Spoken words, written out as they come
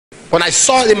When I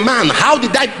saw a man, how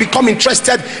did I become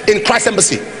interested in Christ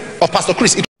Embassy of Pastor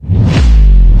Chris?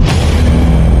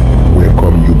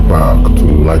 Welcome you back to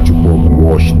Lachibok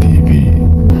Wash TV.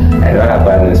 I don't have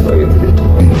bad news for you today. The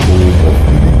home of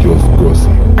religious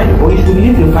gossip. But you should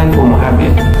leave the fight for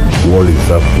Mohammed. What is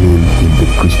happening in the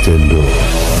Christendom?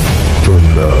 Join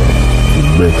now to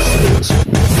make sense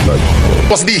with Lachibok. It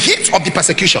was the heat of the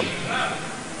persecution.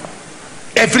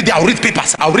 Every day I'll read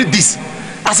papers, I'll read this.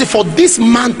 I said, for this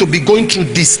man to be going through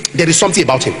this, there is something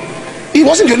about him. He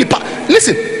wasn't the only part.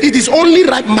 Listen, it is only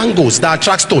ripe mangoes that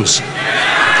attract stones.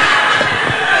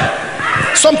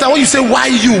 Sometimes when you say, why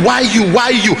you?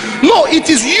 No, it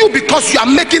is you, because you are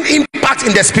making impact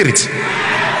in the spirit.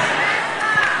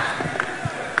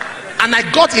 And I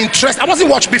got interested. I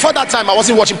wasn't watching before that time. I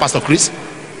wasn't watching Pastor Chris.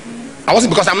 I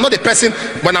wasn't, because I'm not a person.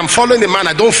 When I'm following a man,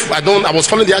 I was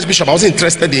following the Archbishop. I wasn't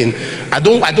interested in. I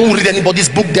don't read anybody's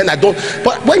book. Then I don't.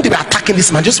 But when they were attacking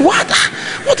this man, just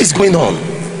what is going on?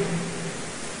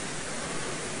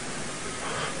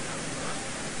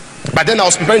 But then I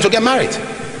was preparing to get married.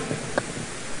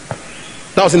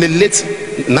 That was in the late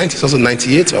 90s, also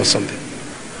 98 or something.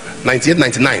 98,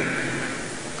 99.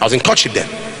 I was in courtship then.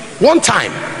 One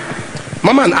time,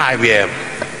 Mama and I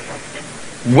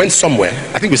went somewhere.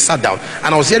 I think we sat down,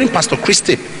 and I was hearing Pastor Chris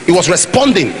tape. He was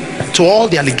responding to all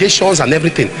the allegations and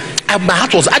everything. And my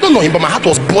heart was, I don't know him, but my heart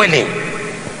was boiling.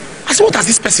 I said, what has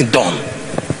this person done?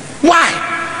 Why?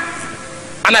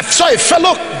 And I saw a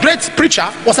fellow great preacher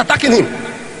was attacking him.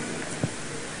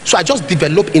 So I just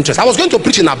developed interest. I was going to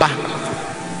preach in Aba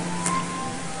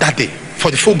that day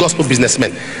for the Full Gospel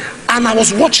Businessmen, and I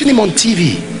was watching him on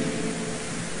TV,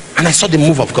 and I saw the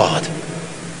move of God.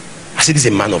 I said, this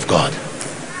is a man of God.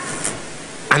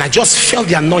 And I just felt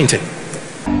the anointing.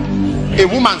 A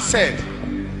woman said,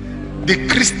 the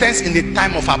Christians in the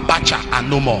time of Abacha are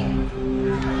no more.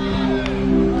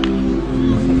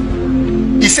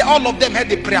 He said all of them had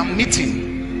a prayer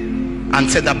meeting and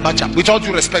said, Abacha, with all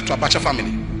due respect to Abacha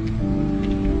family,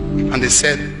 and they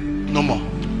said no more.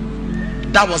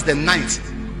 That was the ninth.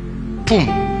 Boom,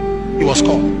 he was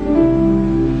called.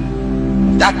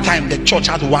 That time the church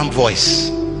had one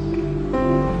voice.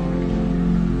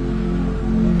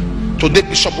 Today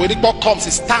Bishop Oyakhilome comes,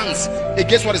 he stands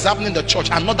against what is happening in the church.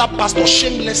 Another pastor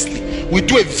shamelessly will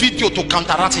do a video to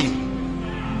counteract him.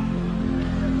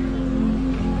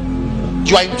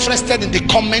 You are interested in the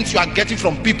comments you are getting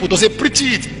from people to say, preach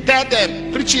it, tell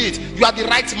them, preach it, you are the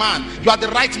right man, you are the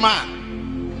right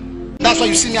man. That's why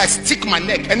you see me, I stick my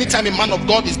neck. Anytime a man of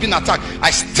God is being attacked, I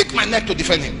stick my neck to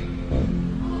defend him.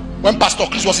 When Pastor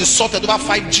Chris was insulted over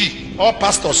 5G, all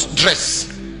pastors' dress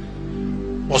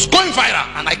was going viral,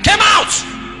 and I came out.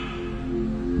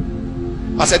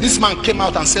 I said, this man came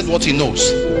out and said what he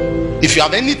knows. If you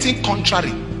have anything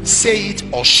contrary, say it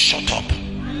or shut up.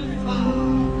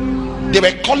 They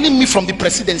were calling me from the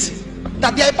presidency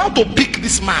that they are about to pick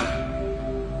this man.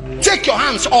 Take your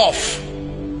hands off.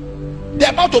 They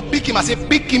are about to pick him. I said,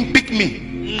 pick him, pick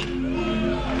me.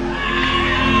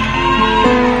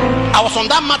 I was on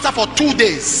that matter for 2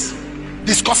 days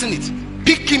discussing it.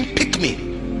 Pick him, pick me.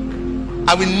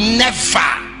 I will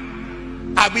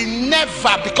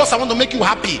never, because I want to make you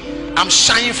happy, I'm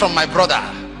shying from my brother.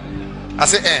 I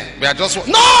say, we are just,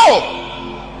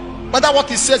 no! Whether what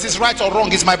he says is right or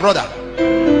wrong, is my brother,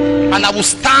 and I will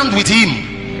stand with him.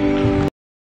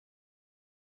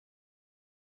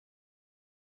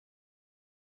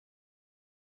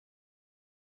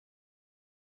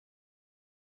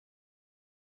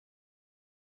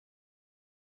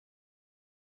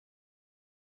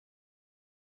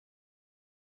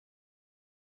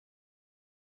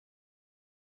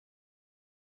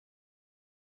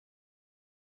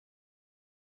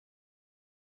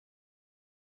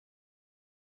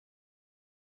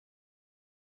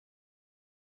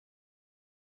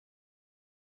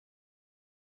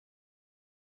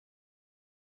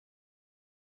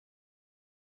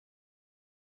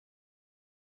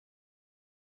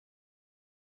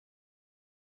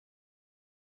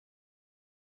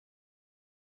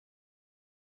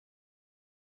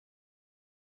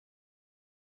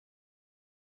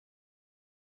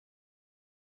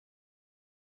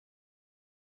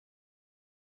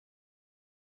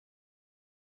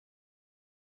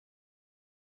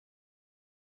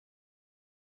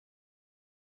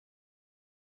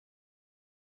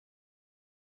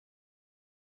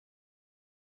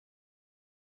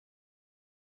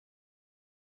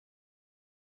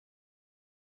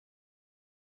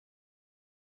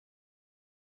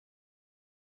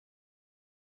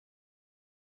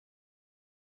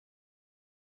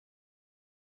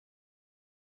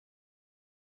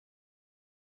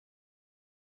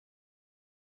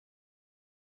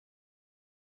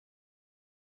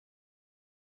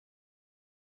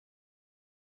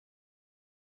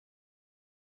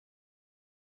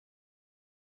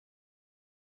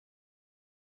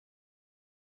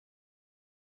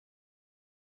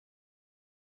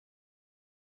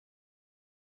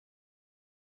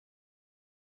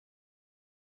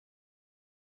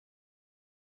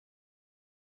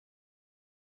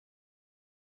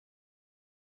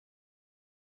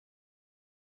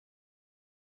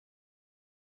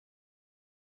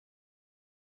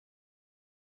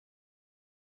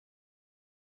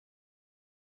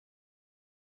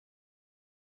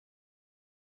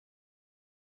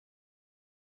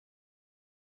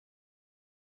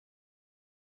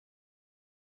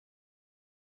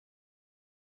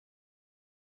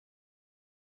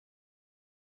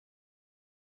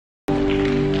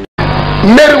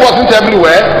 Mary wasn't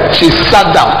everywhere. She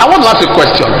sat down. I want to ask a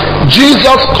question.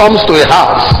 Jesus comes to a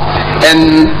house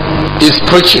and is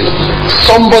preaching.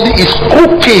 Somebody is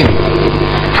cooking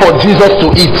for Jesus to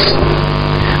eat.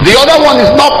 The other one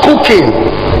is not cooking.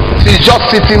 She's just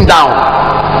sitting down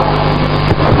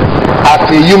as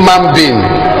a human being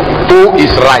who is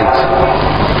right.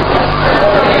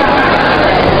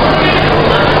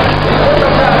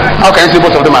 How can you say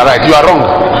both of them are right? You are wrong.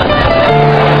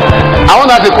 I want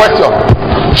to ask a question.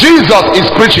 Jesus is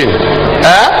preaching.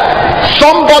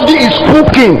 Somebody is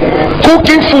cooking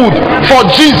food for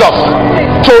Jesus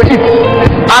to eat.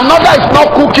 Another is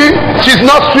not cooking. She's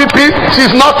not sweeping.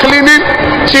 She's not cleaning.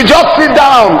 She just sit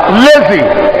down lazy.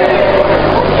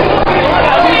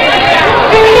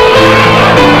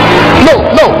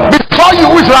 No. Before you,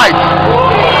 who is right?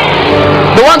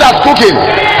 The one that's cooking.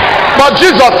 But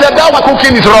Jesus said that one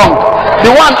cooking is wrong.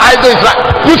 The one idle is right.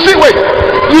 You see, wait.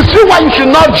 You see why you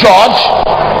should not judge?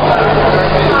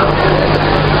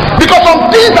 Because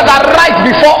some things that are right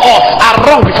before us are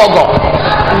wrong before God.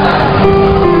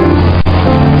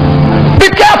 Be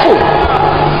careful.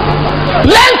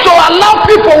 Learn to allow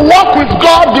people walk with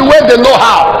God the way they know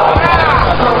how.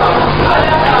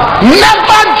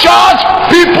 Never judge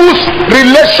people's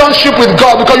relationship with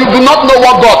God because you do not know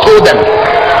what God told them.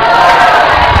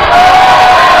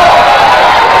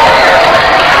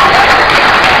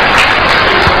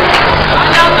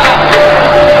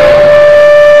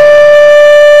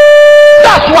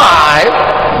 That's why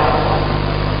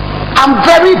I'm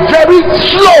very, very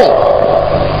slow.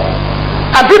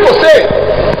 And people say,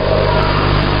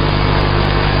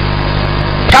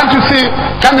 can't you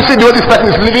see the way this person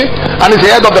is living and is the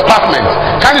head of the department?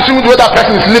 Can't you see the way that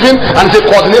person is living and is a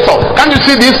coordinator? Can't you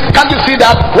see this? Can't you see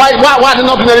that? Why are they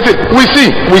not doing anything? We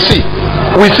see.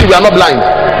 We are not blind.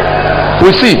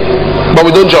 We see, but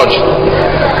we don't judge.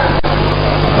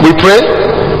 We pray,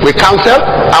 we counsel,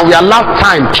 and we allow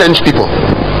time change people.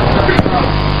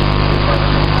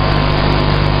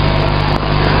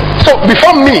 So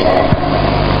before me,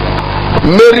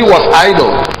 Mary was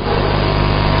idle.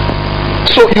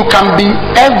 So you can be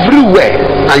everywhere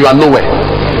and you are nowhere.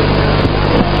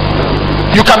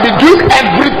 You can be doing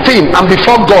everything and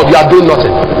before God you are doing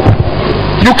nothing.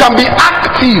 You can be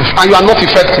active and you are not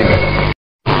effective.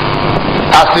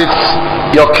 As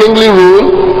it's your kingly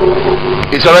rule,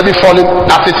 it's already falling.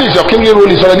 As it is, your kingly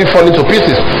rule is already falling to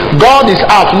pieces. God is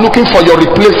out looking for your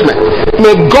replacement.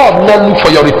 May God not look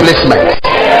for your replacement.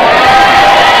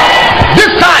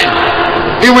 This time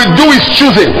he will do his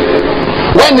choosing.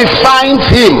 When he finds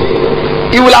him,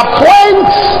 he will appoint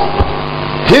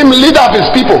him leader of his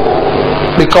people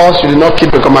because you did not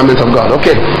keep the commandments of God.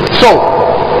 Okay, so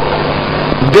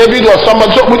David was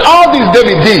somebody. So with all this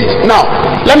David did. Now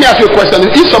let me ask you a question.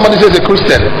 If somebody says a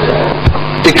Christian,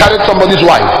 he carried somebody's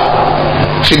wife,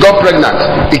 she got pregnant,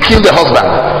 he killed the husband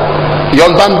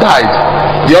died,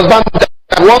 the husband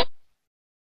died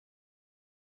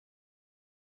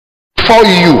for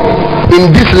you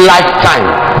in this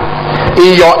lifetime.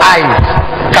 In your eyes,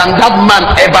 can that man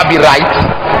ever be right?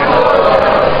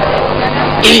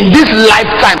 In this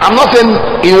lifetime, I'm not saying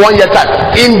in 1 year time,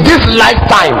 in this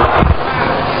lifetime,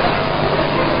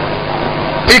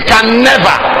 he can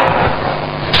never.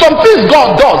 Some things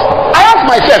God does. I ask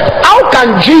myself, how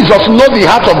can Jesus know the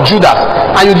heart of Judas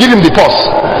and you give him the purse?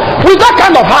 With that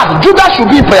kind of heart, Judas should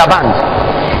be in prayer band.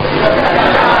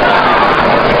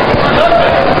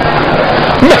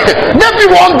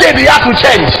 Maybe one day the heart will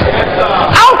change.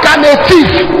 How can a thief,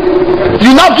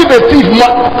 you now give a thief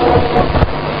money?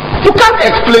 You can't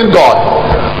explain God.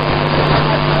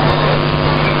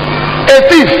 A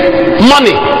thief,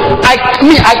 money.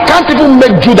 I can't even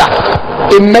make Judas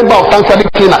a member of Thanksgiving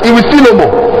cleaner. He will steal no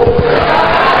more.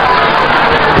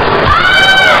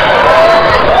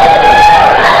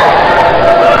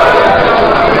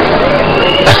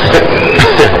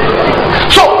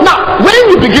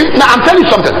 Now I'm telling you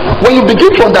something. When you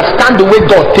begin to understand the way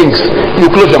God thinks, you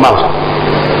close your mouth.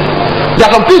 There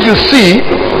are some things you see,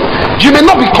 you may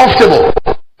not be comfortable.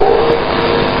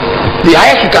 The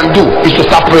highest you can do is to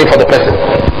start praying for the person.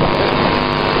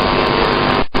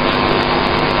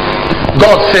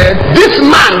 God said, this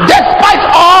man, despite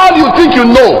all you think you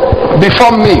know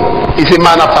before me, is a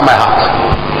man after my heart.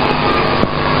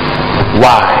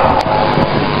 Why?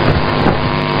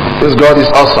 This God is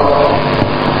awesome.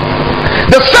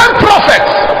 The same prophet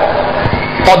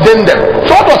ordained them.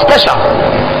 So what was special?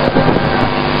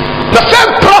 The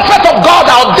same prophet of God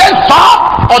ordained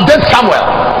Saul, ordained Samuel.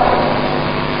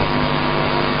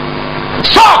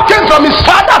 Saul came from his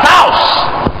father's house.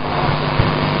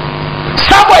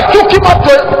 Samuel took him up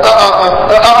to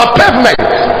a pavement,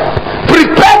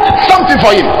 prepared something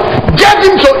for him, gave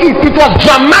led him to it. It was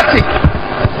dramatic.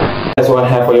 That's what I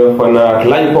have for you for now.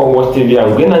 Like for Watch TV,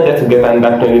 I'm going to get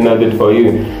another 20 update for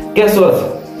you. Guess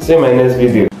what? See you in my next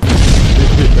video.